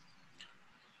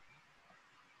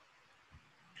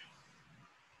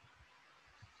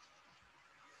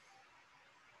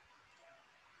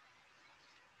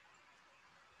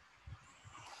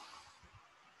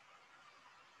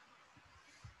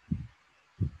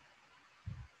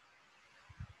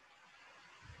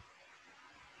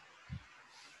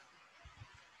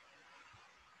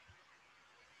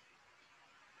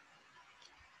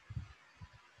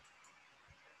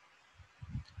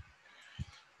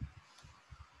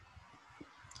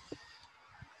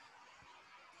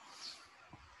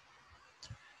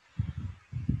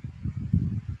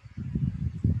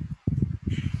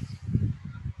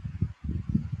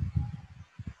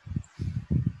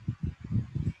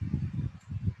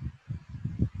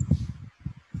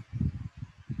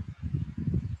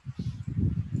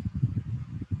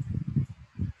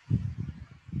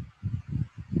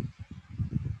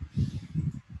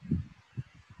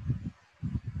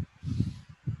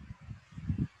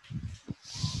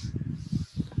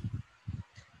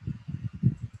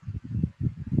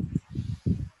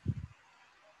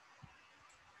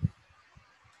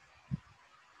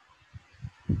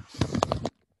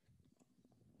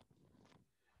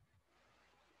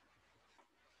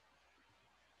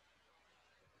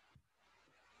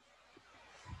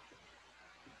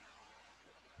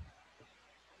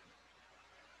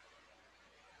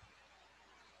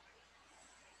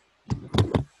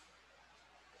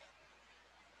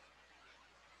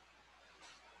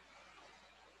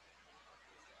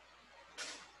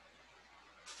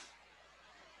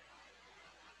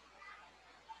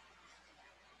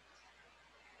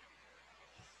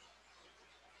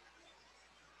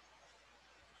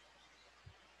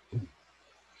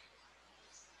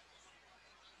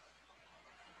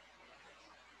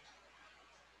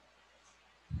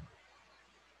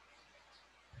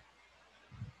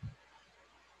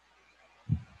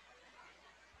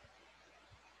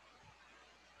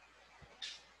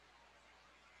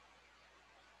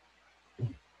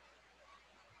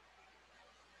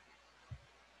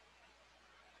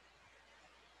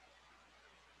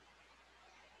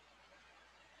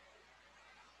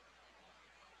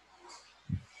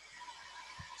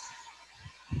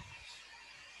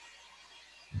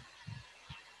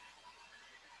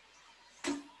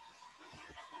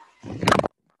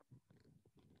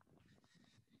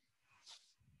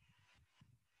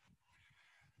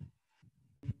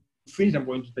 Finish, I'm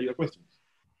going to take the questions.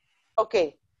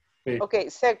 Okay. Okay. Okay.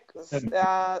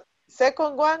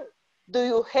 Second one, do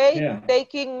you hate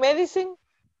taking medicine?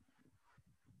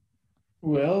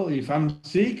 Well, if I'm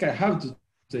sick, I have to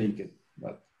take it.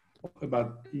 But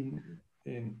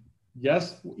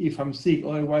just if I'm sick,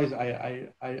 otherwise I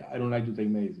don't like to take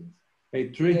medicines.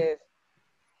 Okay, 3. Yes.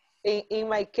 In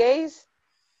my case,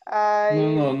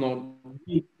 No.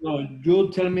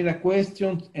 You tell me the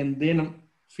questions and then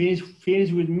finish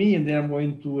with me, and then I'm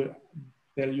going to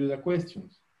tell you the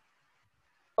questions.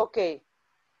 Okay.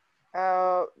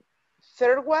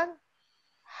 Third one,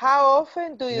 how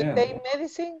often do you take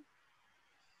medicine?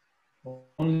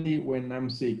 Only when I'm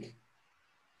sick.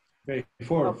 Okay,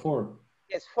 4.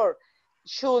 Yes, 4.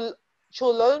 Should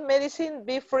all medicine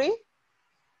be free?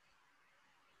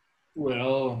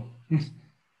 Well,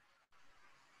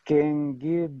 can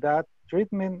give that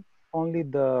treatment only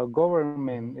the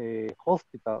government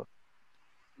hospitals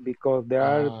because they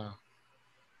are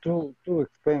too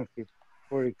expensive.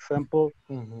 For example,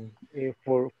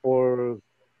 for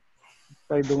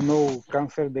I don't know,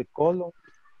 cancer the colon.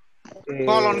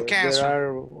 Colon There cancer.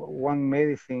 are one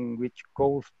medicine which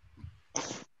costs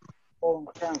colon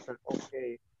cancer.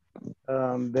 Okay,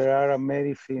 there are a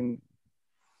medicine.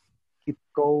 It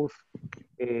costs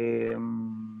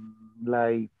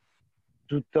like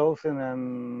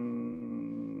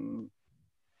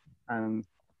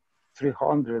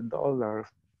 $2,300,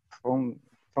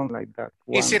 something like that.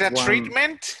 Is it a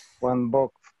treatment? One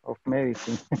box of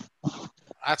medicine.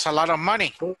 That's a lot of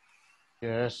money.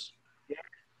 Yes.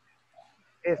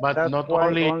 Yes, But that's not why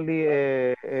only only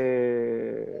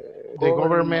the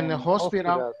government hospital.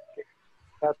 hospitals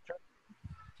that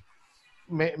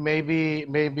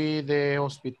Maybe the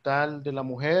Hospital de la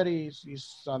Mujer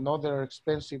is another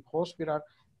expensive hospital.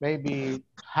 Maybe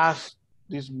has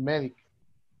this medic.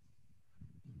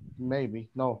 Maybe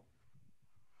no.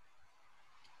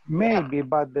 maybe,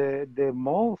 but the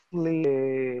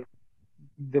mostly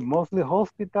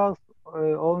hospitals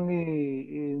only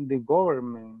in the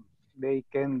government they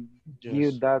can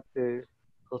give Yes. that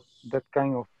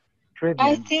kind of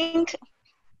I treatment. think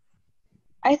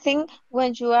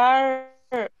when you are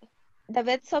the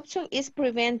best option is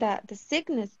prevent the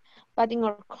sickness, but in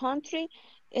our country,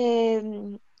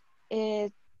 um, uh,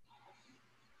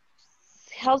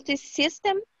 healthy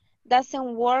system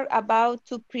doesn't work about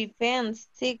to prevent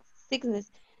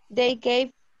sickness. They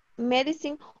gave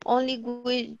medicine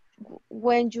only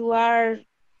when you are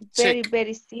Sick.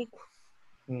 very sick,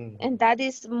 Mm. and that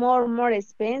is more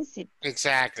expensive.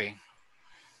 Exactly.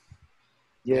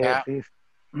 Yes, Yeah.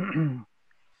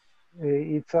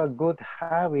 it's a good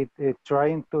habit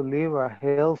trying to live a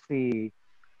healthy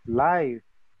life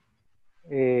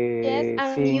Yes,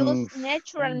 and use since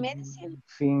natural medicine.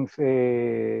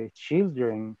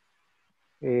 children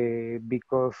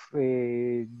because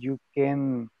you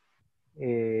can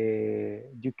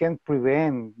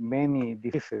prevent many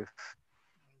diseases.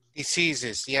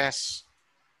 Diseases, yes.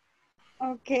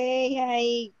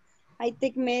 Okay, I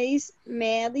take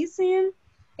medicine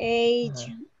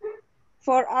age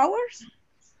 4 hours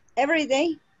every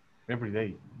day. Every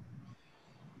day.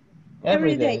 Every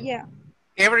Every day, day. yeah.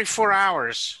 Every 4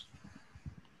 hours.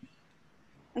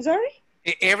 I'm sorry?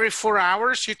 Every 4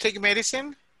 hours you take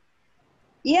medicine?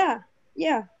 Yeah.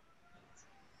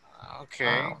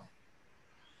 Okay.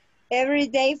 Every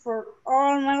day for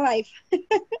all my life.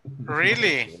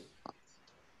 Really?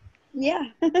 Yeah.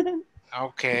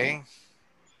 Okay.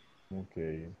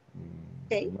 Okay.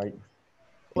 Okay. In my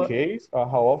Well, case,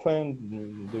 how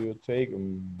often do you take?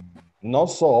 Not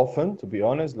so often, to be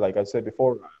honest. Like I said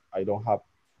before, I don't have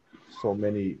so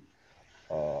many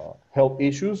health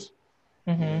issues.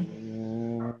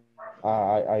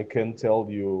 I can tell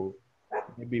you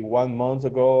maybe 1 month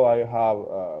ago I have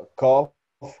a cough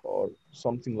or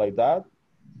something like that.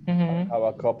 I have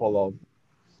a couple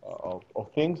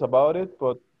of things about it,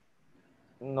 but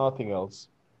nothing else.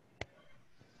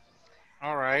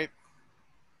 All right.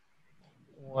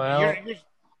 well,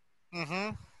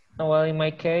 Mm-hmm. well, in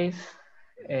my case,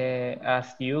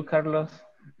 as you, Carlos,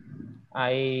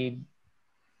 I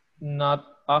not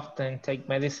often take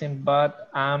medicine, but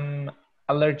I'm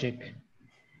allergic.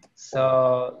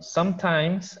 So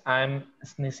sometimes I'm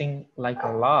sneezing like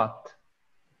a lot,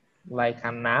 like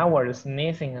an hour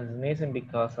sneezing and sneezing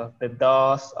because of the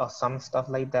dust or some stuff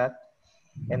like that.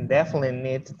 And definitely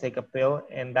need to take a pill.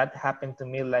 And that happened to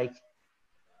me like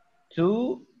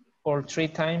 2 or 3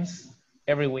 times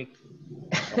every week.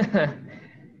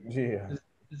 Yeah.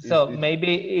 So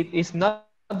maybe it's not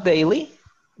daily,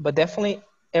 but definitely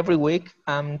every week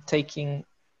I'm taking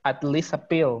at least a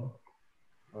pill.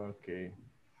 Okay.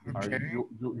 Are Okay.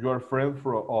 you are friend of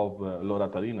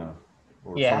Loratadina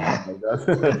or something Yeah. like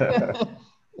that?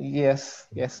 Yes,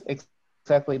 exactly.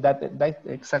 That's exactly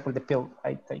the pill I take.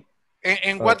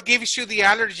 And what gives you the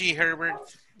allergy, Herbert?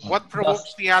 What Dust,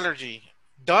 provokes the allergy?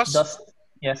 Dust? dust.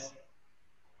 Yes,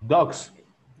 Dogs.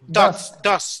 dust.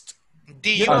 Dust.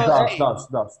 You know, D-U-S-T.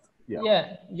 Dust. Yeah.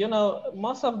 yeah,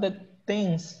 most of the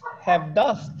things have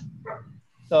dust.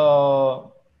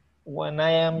 So when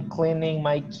I am cleaning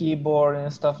my keyboard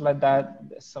and stuff like that,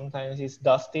 sometimes it's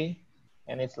dusty,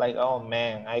 and it's like, oh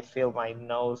man, I feel my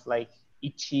nose like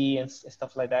itchy and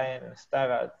stuff like that, and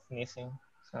start sneezing.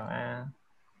 So,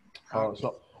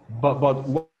 So, but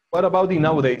what about the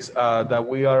nowadays that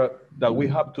we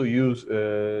have to use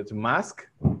the mask?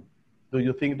 Do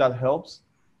you think that helps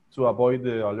to avoid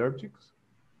the allergics?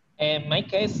 in my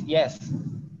case, yes,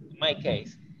 in my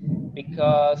case,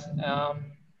 because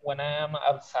when I am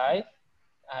outside,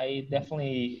 I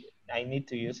need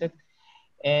to use it,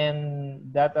 and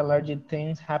that allergic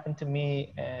things happen to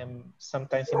me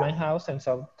sometimes in my house and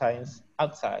sometimes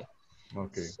outside.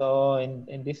 Okay. So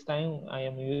in this time I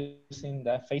am using the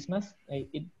face mask.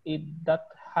 It that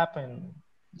happened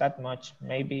that much,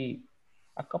 maybe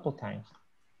a couple times.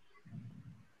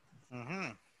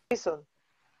 Mm-hmm. Reason.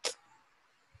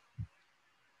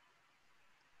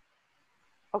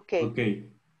 Okay. Okay.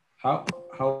 How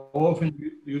often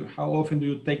do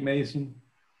you take medicine?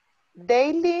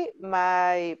 Daily,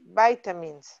 my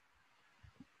vitamins.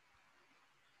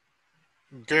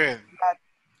 Good. But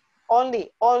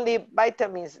only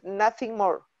vitamins, nothing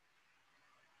more.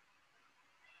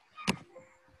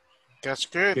 That's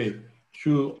good.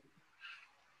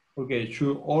 Okay.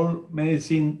 Should all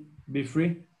medicine be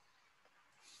free?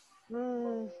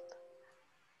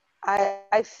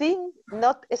 I think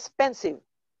not expensive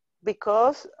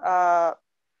because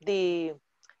the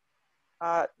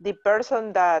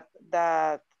person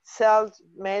that sells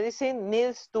medicine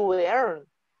needs to earn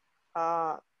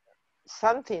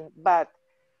something, but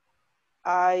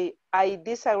I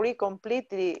disagree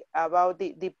completely about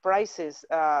the prices.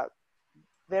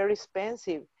 Very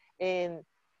expensive, and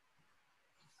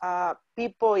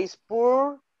people is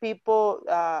poor. People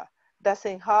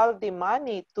doesn't have the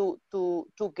money to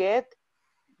get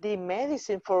the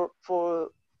medicine for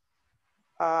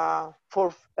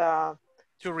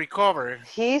to recover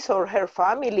his or her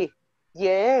family.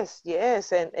 Yes,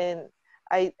 and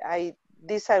I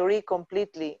disagree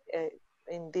completely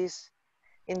in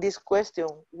this question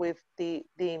with the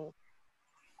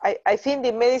I think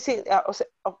the medicine.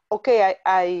 Okay,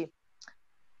 I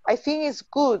think it's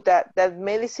good that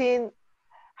medicine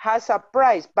has a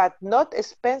price, but not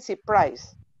expensive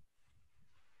price.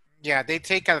 Yeah, they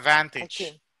take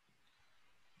advantage.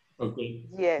 Okay.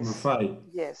 Yes. Number 5.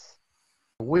 Yes.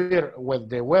 With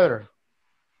the weather,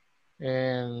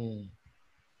 and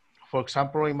for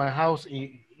example, in my house,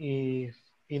 if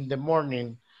in the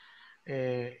morning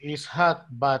it's hot,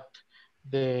 but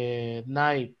the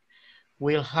night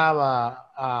will have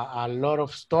a lot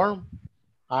of storm,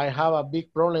 I have a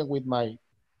big problem with my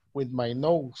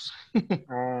nose.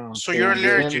 So you're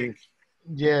allergic.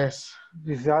 Yes,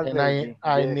 This and allergy,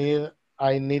 yes.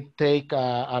 I need take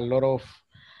a lot of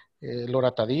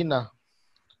loratadina.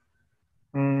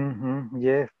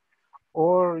 Yes.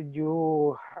 Or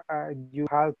you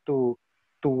have to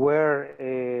wear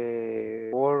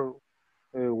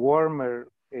warmer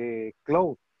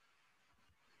clothes.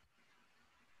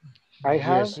 I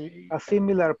had Yes, a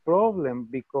similar problem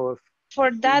because For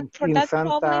that in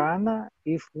Santa problem, Ana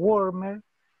is warmer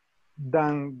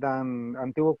than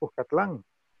Antiguo Cuscatlán.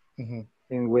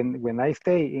 And when I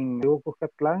stay in Antiguo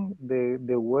Cuscatlán,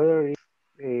 the weather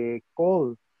is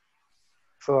cold.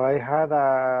 So I had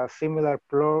a similar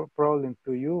problem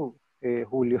to you,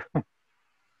 Julio.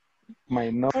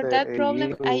 My nose for that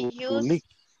problem, I used to use leak.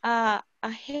 a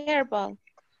herbal.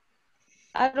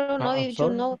 I don't know if I'm you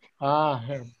sorry. know.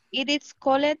 Here. It is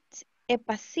called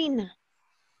epacina.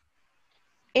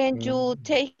 And you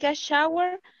take a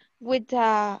shower with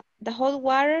the hot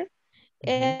water,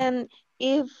 and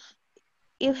if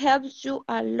it helps you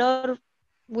a lot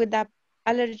with the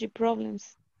allergy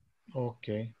problems.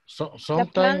 Okay. So The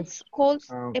plant's sometimes, called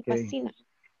Okay. epacina.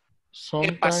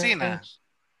 Epacina. sometimes,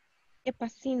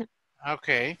 Epacina.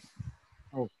 Okay.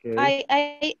 Okay.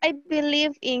 I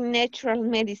believe in natural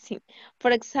medicine.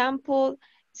 For example,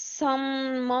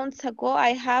 some months ago, I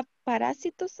have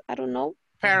parasitos, I don't know,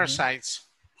 Parasites.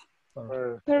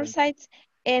 parasites,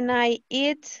 and I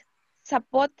eat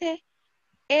zapote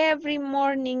every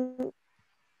morning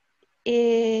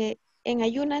en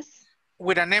ayunas,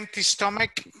 With an empty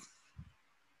stomach.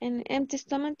 an empty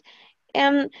stomach.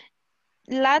 And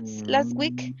last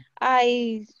week,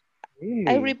 I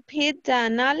Really? repeat the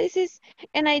analysis,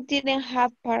 and I didn't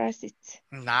have parasites.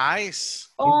 Nice.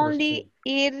 Only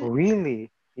eat Really?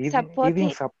 Eating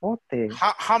zapote, zapote?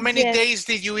 How many yes, days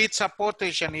did you eat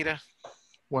zapote, Shanira?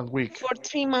 1 week, for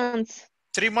 3 months.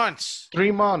 3 months.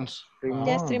 3 months. Three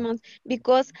Yes, 3 months. months.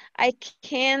 Because I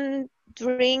can't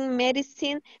drink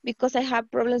medicine because I have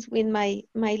problems with my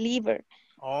liver.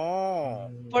 Oh,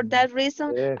 For that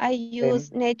reason, Yes. I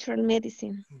use natural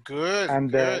medicine. good,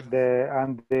 And good.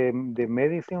 the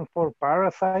medicine for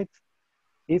parasites,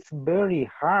 it's very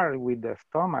hard with the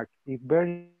stomach. It's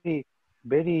very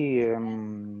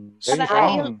But I Strong.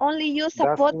 strong. only use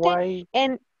That's zapote, why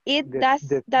and it the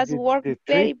does work the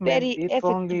very, treatment very it's effective.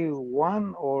 only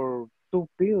 1 or 2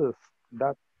 pills.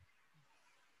 That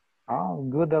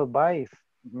good advice.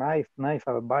 Nice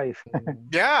advice.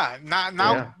 Yeah. Yeah.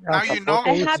 Now you know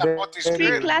I Zapote is have zapote is three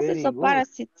good. classes very of good.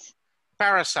 parasites.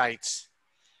 Parasites.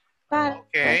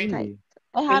 Okay. Parasite. Really,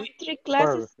 I have And, 3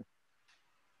 classes. perfect.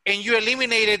 and you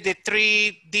eliminated the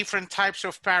 3 different types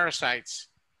of parasites.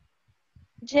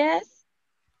 Yes,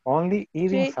 Only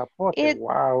eating three. zapote. It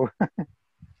Wow.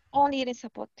 only eating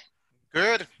zapote.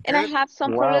 Good, And I good. have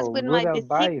some problems Wow. with Good my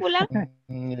advice. vesicula, It's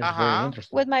very Uh-huh.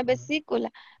 interesting.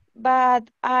 but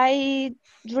I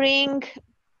drink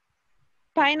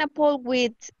pineapple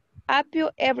with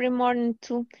apple every morning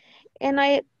too. And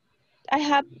I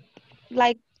have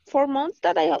like 4 months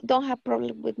that I don't have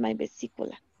problem with my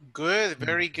vesicula. Good,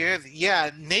 very good. Yeah,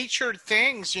 nature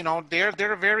things, you know, they're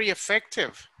very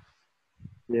effective.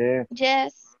 Yeah.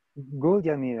 Yes. Good,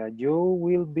 Janira. You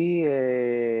will be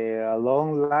a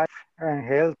long life and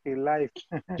healthy life.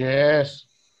 Yes.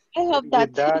 I hope with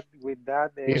that.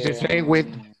 that It's the same with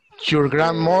your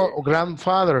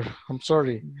grandfather. I'm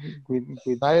sorry. with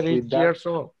 90 that. years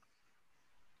old.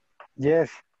 Yes,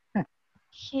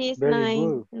 He's very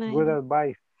good. Good 90.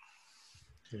 advice.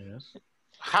 Yes.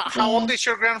 How old Yes. is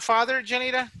your grandfather,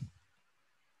 Janita?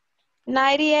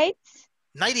 98?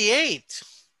 98.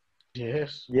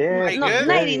 Yes. Yes, My No, good. 90,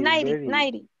 very, 90, very.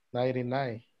 90.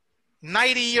 99.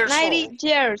 90 years 90 old.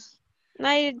 years.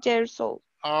 90 years old.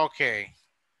 Okay.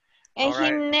 And All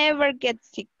he right. never gets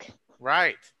sick.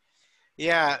 Right.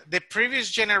 Yeah, the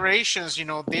previous generations, you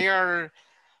know,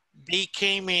 they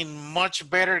came in much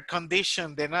better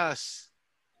condition than us.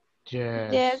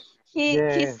 Yes. Yes. He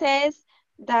Yes, says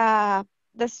the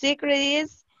secret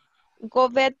is go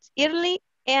bed early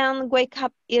and wake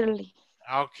up early.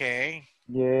 Okay.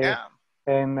 yes. Yeah.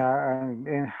 And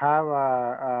have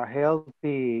a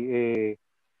healthy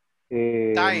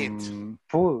Diet.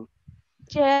 food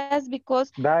Yes, because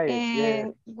diet.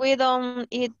 Yes, we don't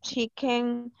eat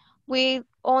chicken. We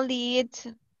only eat,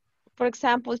 for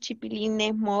example,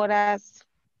 chipilines, moras,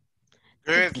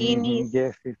 Good. zucchinis.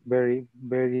 yes. It's very,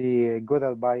 very good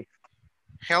advice.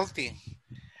 Healthy.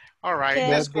 All right. Yes.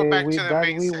 Let's But go back to with the that,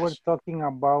 main we were session. talking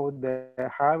about the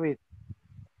habit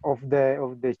of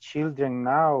the children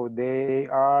now. They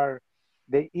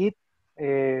eat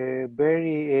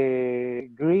very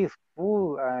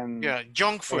greaseful Yeah.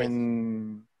 Junk food.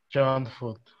 and Junk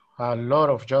food. A lot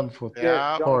of junk food yes,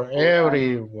 Yeah. junk for food and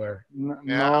everywhere.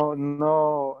 Yeah.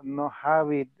 no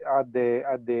habit at the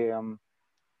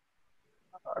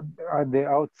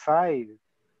outside.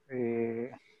 Uh,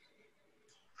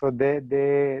 so they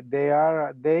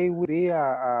will be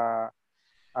a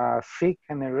sick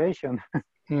generation.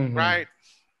 Hmm. Right.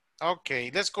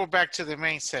 Okay. Let's go back to the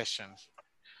main session.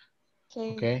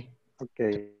 Okay. Okay.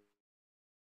 Okay.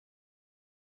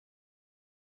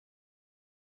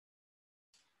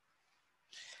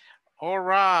 All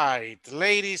right,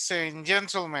 ladies and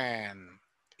gentlemen,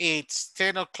 it's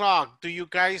 10 o'clock. Do you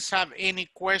guys have any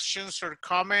questions or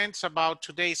comments about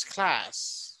today's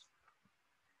class?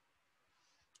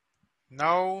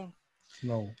 No?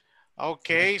 No.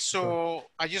 Okay, so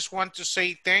I just want to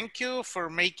say thank you for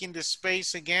making the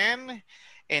space again.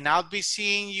 And I'll be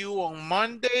seeing you on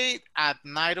Monday at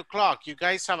 9 o'clock. You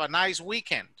guys have a nice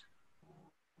weekend.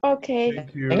 Okay.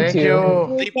 Thank you. Thank Thank you.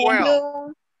 you. Sleep Thank well.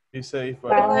 you. Be safe. Good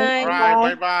Bye-bye. Bye. All night.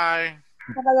 right, Bye.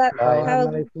 bye-bye. Have Bye. a Have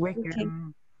a nice good weekend.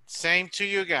 weekend. Same to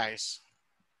you guys.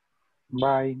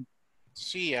 Bye.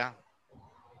 See ya.